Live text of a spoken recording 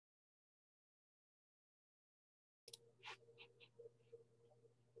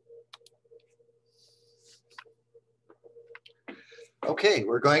Okay,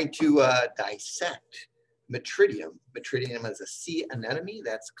 we're going to dissect Metridium. Metridium is a sea anemone,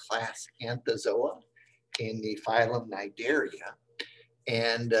 that's class Anthozoa in the phylum Cnidaria.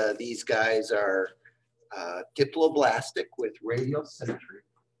 And these guys are diploblastic with radial symmetry.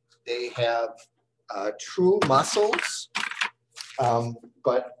 They have true muscles,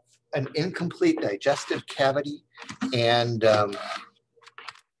 but an incomplete digestive cavity and a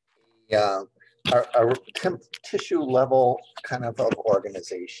tissue level kind of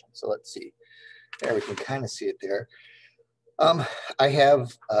organization. So let's see. There, we can kind of see it there. I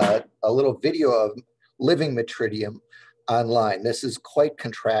have a little video of living Metridium online. This is quite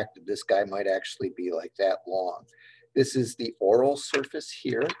contracted. This guy might actually be like that long. This is the oral surface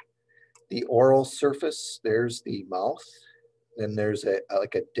here. The oral surface, there's the mouth. Then there's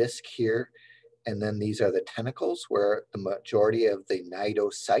like a disc here. And then these are the tentacles where the majority of the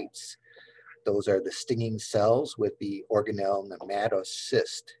cnidocytes, those are the stinging cells with the organelle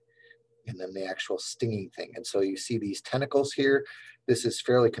nematocyst, and then the actual stinging thing. And so you see these tentacles here. This is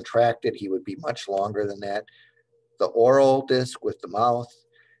fairly contracted. He would be much longer than that. The oral disc with the mouth.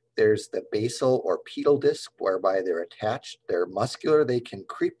 There's the basal or pedal disc whereby they're attached. They're muscular. They can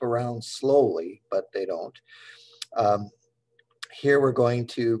creep around slowly, but they don't. Here we're going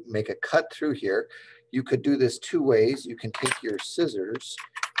to make a cut through here. You could do this two ways. You can take your scissors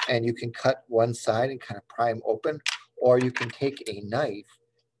and you can cut one side and kind of pry him open, or you can take a knife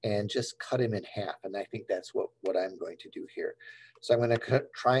and just cut him in half. And I think that's what I'm going to do here. So I'm going to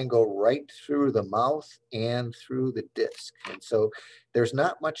try and go right through the mouth and through the disc. And so there's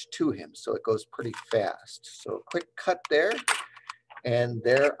not much to him, so it goes pretty fast. So quick cut there, and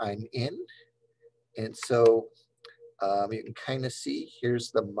there I'm in. And so you can kind of see,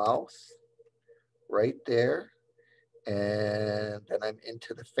 here's the mouth right there. And then I'm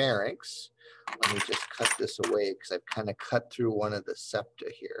into the pharynx. Let me just cut this away because I've kind of cut through one of the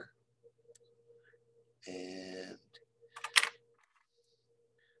septa here. And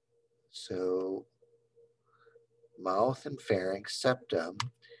so mouth and pharynx, septum.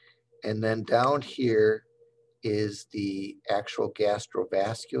 And then down here is the actual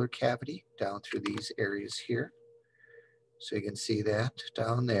gastrovascular cavity down through these areas here. So you can see that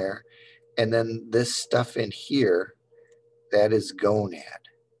down there. And then this stuff in here, that is gonad.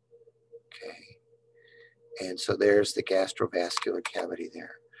 Okay. And so there's the gastrovascular cavity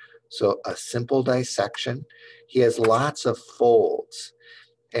there. So a simple dissection. He has lots of folds.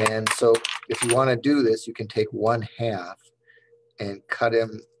 And so if you want to do this, you can take 1/2 and cut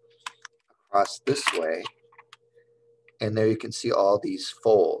him across this way. And there you can see all these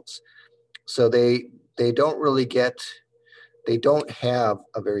folds. So they don't really they don't have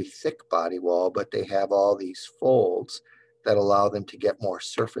a very thick body wall, but they have all these folds that allow them to get more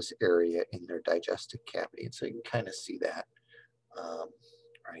surface area in their digestive cavity. And so you can kind of see that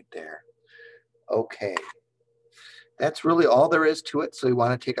right there. Okay, that's really all there is to it. So you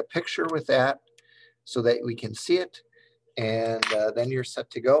want to take a picture with that so that we can see it, and then you're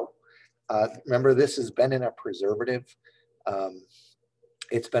set to go. Remember, this has been in a preservative.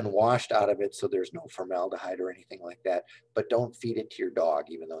 It's been washed out of it, so there's no formaldehyde or anything like that. But don't feed it to your dog,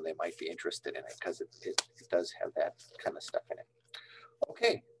 even though they might be interested in it, because it does have that kind of stuff in it.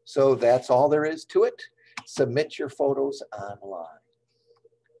 Okay, so that's all there is to it. Submit your photos online.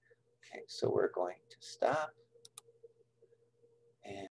 Okay, so we're going to stop. And